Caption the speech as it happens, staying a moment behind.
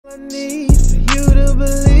I need for you to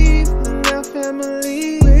believe in our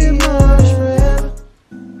family. We're Marsh Forever.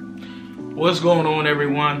 What's going on,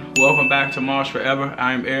 everyone? Welcome back to Marsh Forever.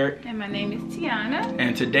 I'm Eric. And my name is Tiana.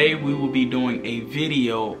 And today we will be doing a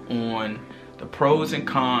video on the pros and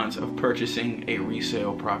cons of purchasing a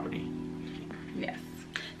resale property. Yes.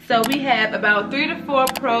 So we have about 3 to 4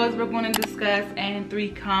 pros we're going to discuss and 3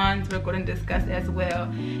 cons we're going to discuss as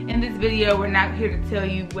well. In this video, we're not here to tell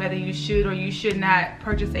you whether you should or you should not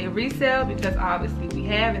purchase a resale, because obviously we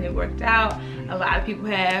have and it worked out. A lot of people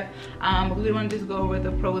have. But we want to just go over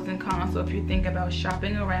the pros and cons. So if you're thinking about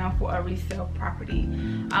shopping around for a resale property,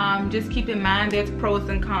 just keep in mind there's pros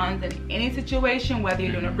and cons in any situation, whether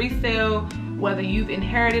you're doing a resale, whether you've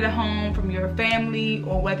inherited a home from your family,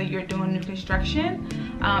 or whether you're doing new construction.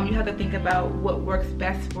 You have to think about what works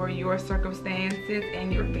best for your circumstances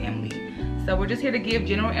and your family. So we're just here to give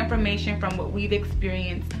general information from what we've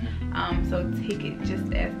experienced. So take it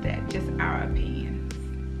just as that, just our opinions.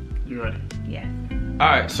 You ready? Yes.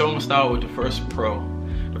 Alright, so I'm gonna start with the first pro.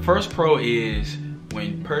 The first pro is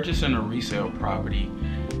when purchasing a resale property,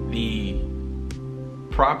 the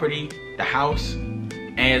house,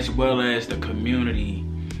 as well as the community,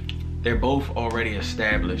 they're both already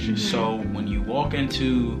established. Mm-hmm. So when you walk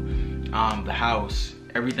into the house,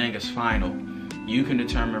 everything is final. You can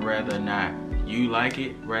determine whether or not you like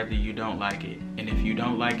it, whether you don't like it. And if you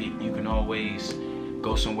don't like it, you can always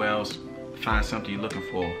go somewhere else, find something you're looking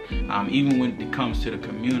for. Even when it comes to the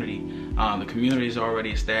community is already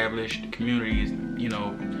established. The community is,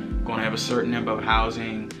 going to have a certain number of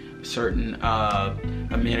housing, certain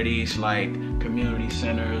amenities like community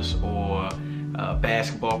centers or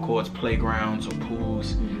basketball courts, playgrounds, or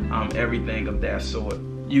pools, everything of that sort.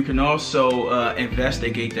 You can also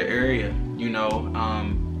investigate the area. You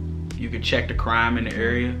can check the crime in the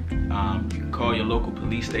area. You can call your local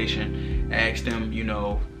police station, ask them,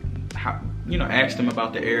 ask them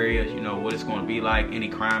about the area, what it's going to be like, any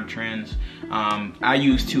crime trends. I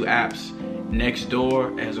use 2 apps,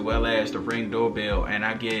 Nextdoor as well as the Ring doorbell, and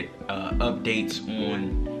I get updates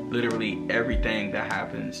on literally everything that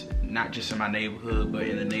happens, not just in my neighborhood, but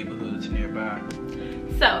in the neighborhoods nearby.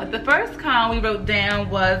 So the first con we wrote down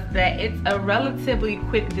was that it's a relatively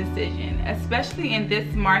quick decision, especially in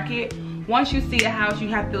this market. Once you see a house, you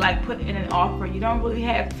have to put in an offer. You don't really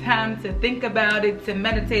have time to think about it, to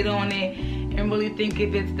meditate on it, and really think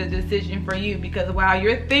if it's the decision for you, because while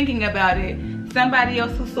you're thinking about it, somebody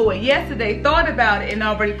else who saw it yesterday thought about it and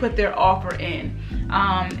already put their offer in.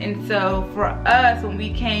 And so for us, when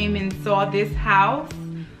we came and saw this house,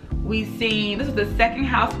 this was the second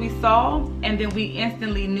house we saw, and then we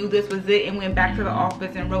instantly knew this was it and went back to the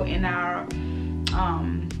office and wrote in our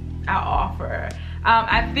offer.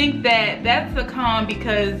 I think that's a con,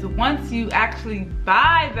 because once you actually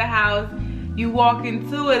buy the house, you walk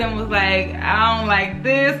into it and was like, I don't like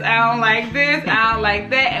this, I don't like this, I don't like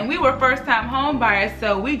that. And we were first time home buyers,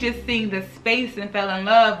 so we just seen the space and fell in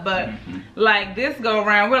love. But this go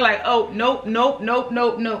around, we're like, oh, nope, nope, nope,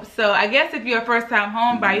 nope, nope. So I guess if you're a first time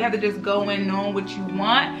home buyer, you have to just go in knowing what you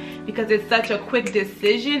want, because it's such a quick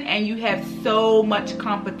decision and you have so much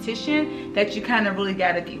competition that you kind of really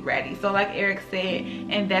got to be ready. So like Eric said,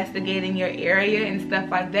 investigating your area and stuff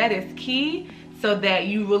like that is key, so that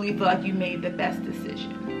you really feel like you made the best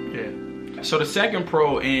decision. Yeah. So the second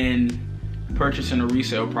pro in purchasing a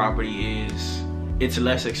resale property is it's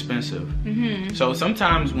less expensive. Mm-hmm. So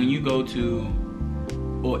sometimes when you go to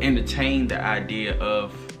or entertain the idea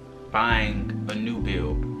of buying a new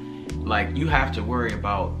build, you have to worry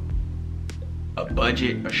about a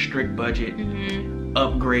budget, a strict budget,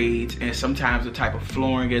 upgrades, and sometimes the type of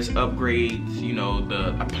flooring is upgrades,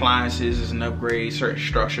 the appliances is an upgrade, certain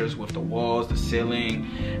structures with the walls, the ceiling,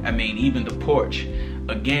 even the porch.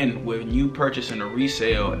 Again, when you purchase in a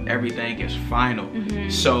resale, everything is final.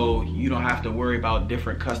 So you don't have to worry about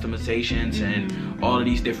different customizations and all of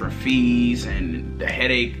these different fees and the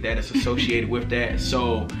headache that is associated with that.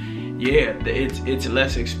 So yeah, it's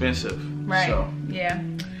less expensive. Right. So yeah.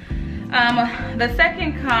 The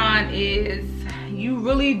second con is you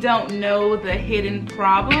really don't know the hidden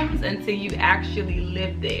problems until you actually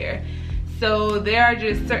live there. So there are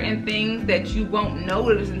just certain things that you won't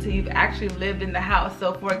notice until you've actually lived in the house.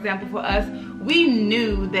 So for example, for us, we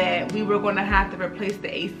knew that we were going to have to replace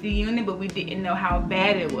the AC unit, but we didn't know how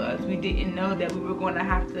bad it was. We didn't know that we were going to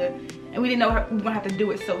have to, and we didn't know we were going to have to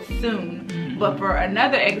do it so soon. But for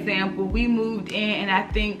another example, we moved in, and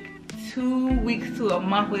I think 2 weeks to a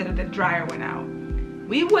month later, the dryer went out.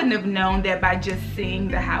 We wouldn't have known that by just seeing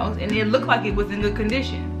the house, and it looked like it was in good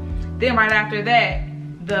condition. Then right after that,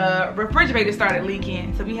 the refrigerator started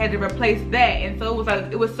leaking, so we had to replace that. And so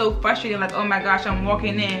it was so frustrating, like, oh my gosh, I'm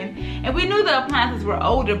walking in and we knew the appliances were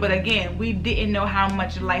older, but again, we didn't know how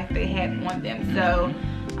much life they had on them. So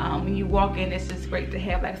when you walk in, it's just great to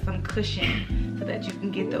have like some cushion so that you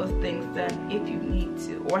can get those things done if you need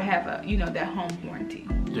to, or have a, you know, that home warranty.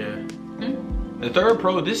 Yeah. The third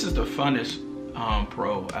pro, this is the funnest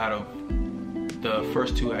pro out of the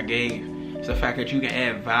first two I gave. It's the fact that you can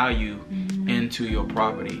add value into your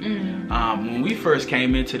property. When we first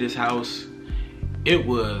came into this house, it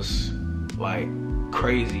was like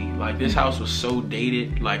crazy. Like, this house was so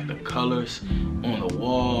dated. Like, the colors on the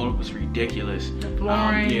wall was ridiculous. The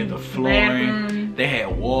flooring, yeah, the flooring. They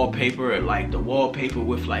had wallpaper, like the wallpaper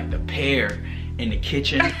with like the pear in the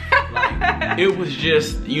kitchen. Like, it was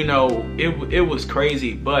just, you know, it was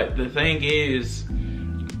crazy. But the thing is,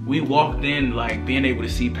 we walked in like being able to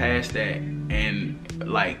see past that, and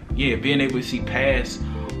like, yeah, being able to see past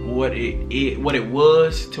what it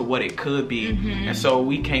was to what it could be. And so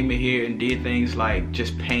we came in here and did things like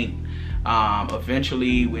just paint.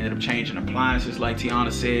 Eventually we ended up changing appliances, like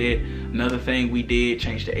Tiana said. Another thing we did,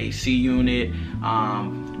 change the AC unit.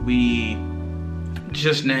 We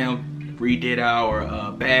just now redid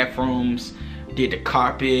our bathrooms, did the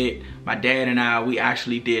carpet. My dad and I, we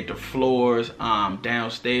actually did the floors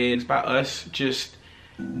downstairs. By us just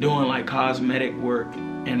doing like cosmetic work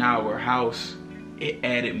in our house, it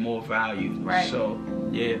added more value. Right. So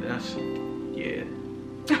yeah, that's, yeah.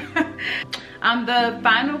 The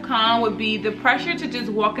final con would be the pressure to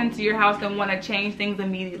just walk into your house and want to change things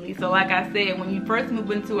immediately. So like I said, when you first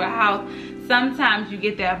move into a house, sometimes you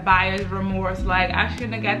get that buyer's remorse. Like, I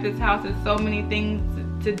shouldn't have got this house. There's so many things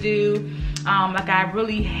to do. Like, I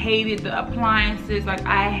really hated the appliances. Like,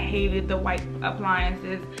 I hated the white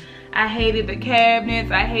appliances. I hated the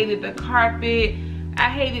cabinets. I hated the carpet. I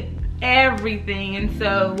hated everything. And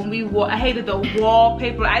so when I hated the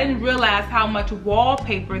wallpaper. I didn't realize how much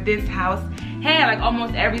wallpaper this house had. Like,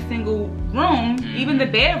 almost every single room, even the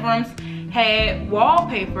bedrooms, had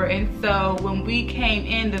wallpaper. And so when we came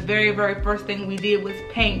in, the very first thing we did was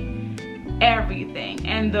paint everything.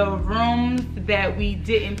 And the rooms that we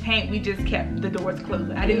didn't paint, we just kept the doors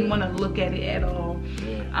closed. I didn't want to look at it at all.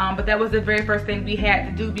 But that was the very first thing we had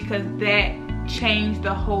to do, because that changed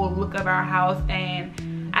the whole look of our house. And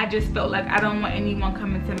I just felt like I don't want anyone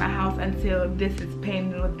coming to my house until this is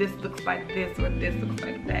painted, or this looks like this, or this looks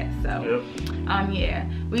like that. So yeah,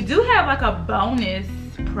 we do have like a bonus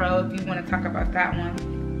pro if you want to talk about that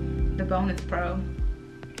one. The bonus pro.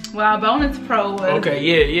 Well, our bonus pro was, okay,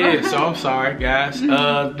 yeah. So I'm sorry, guys.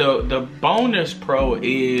 The bonus pro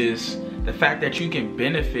is the fact that you can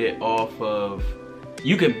benefit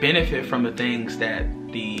from the things that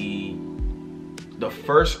the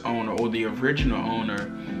first owner or the original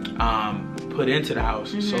owner put into the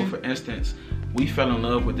house. So for instance, we fell in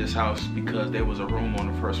love with this house because there was a room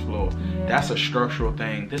on the first floor. That's a structural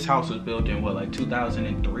thing. This house was built in what, like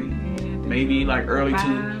 2003, maybe like early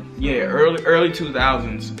 2000s.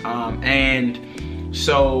 And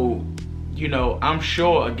so, you know, I'm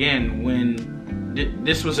sure again, when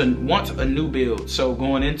this was once a new build, so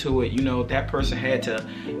going into it, you know, that person had to,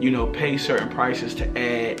 you know, pay certain prices to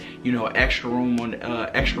add, you know, extra room on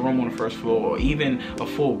the first floor, or even a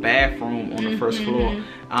full bathroom on the first floor.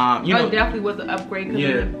 You know, it definitely was an upgrade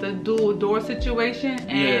because of the dual door situation.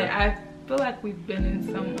 And I feel like we've been in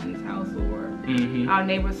someone's house or our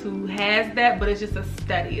neighbors who has that, but it's just a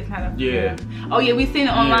study. It's not a full. Oh yeah, we seen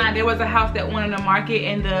it online. There was a house that went on the market,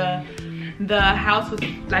 and the house was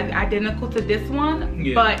like identical to this one,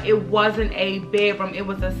 but it wasn't a bedroom. It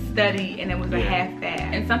was a study, and it was a half bath.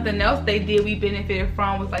 And something else they did, we benefited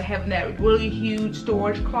from, was like having that really huge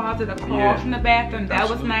storage closet across from the bathroom. That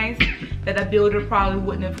was nice, that a builder probably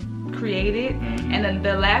wouldn't have created. And then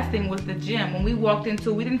the last thing was the gym. When we walked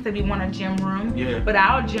into, we didn't say we want a gym room, but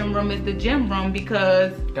our gym room is the gym room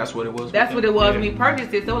because that's what it was. That's what it was when we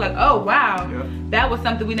purchased it. So like, oh wow, that was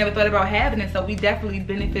something we never thought about having. And so we definitely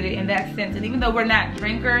benefited in that sense. And even though we're not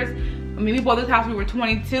drinkers, I mean, we bought this house when we were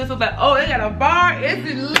 22, so it's like, oh, they got a bar, it's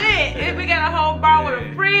lit. We got a whole bar with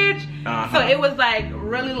a fridge. So it was like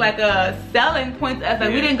really like a selling point to us.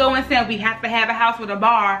 Like we didn't go and say we have to have a house with a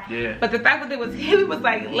bar. But the fact that it was here, we was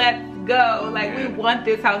like, let's go. Like we want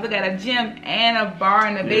this house. We got a gym and a bar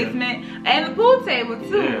in the basement and a pool table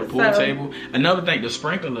too. Pool table. Another thing, the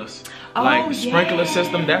sprinklers. Like sprinkler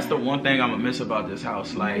system, that's the one thing I'm gonna miss about this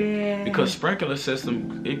house. Like because sprinkler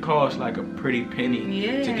system, it costs like a pretty penny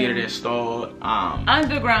to get it installed.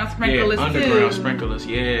 Underground sprinklers underground sprinklers,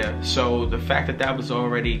 so the fact that that was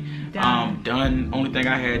already done, only thing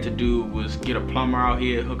I had to do was get a plumber out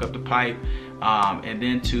here, hook up the pipe, and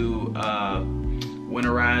then to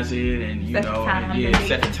winterize it and you set the know, time, yeah,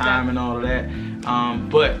 set the time and all of that.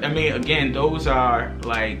 But I mean, again, those are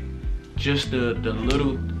like just the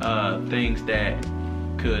little things that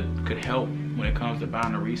could help when it comes to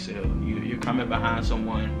buying a resale. You're coming behind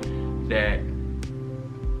someone that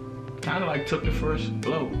kind of like took the first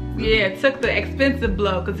blow. Yeah, it took the expensive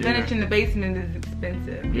blow, because finishing the basement is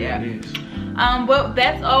expensive. Yeah, it is. Well,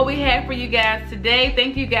 that's all we have for you guys today.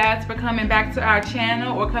 Thank you guys for coming back to our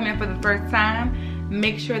channel or coming for the first time.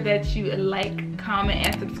 Make sure that you like, comment,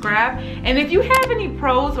 and subscribe. And if you have any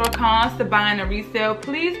pros or cons to buying a resale,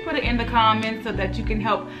 please put it in the comments so that you can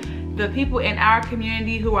help the people in our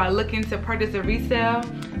community who are looking to purchase a resale,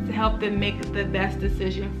 to help them make the best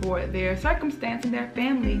decision for their circumstance and their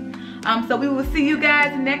family. So we will see you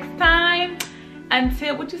guys next time.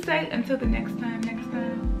 Until, what you say? Until the next time,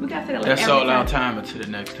 We gotta say that like that's every all our time. time until the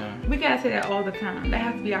next time. We gotta say that all the time. That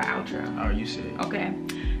has to be our outro. Oh, you said it. Okay.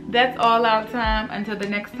 That's all our time until the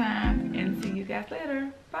next time, and see you guys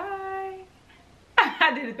later. Bye.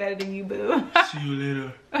 I did it better than you, boo. See you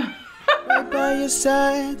later. Right by your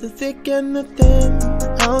side, the thick and the thin.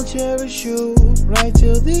 I'll cherish you right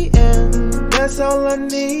till the end. That's all I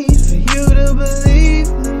need.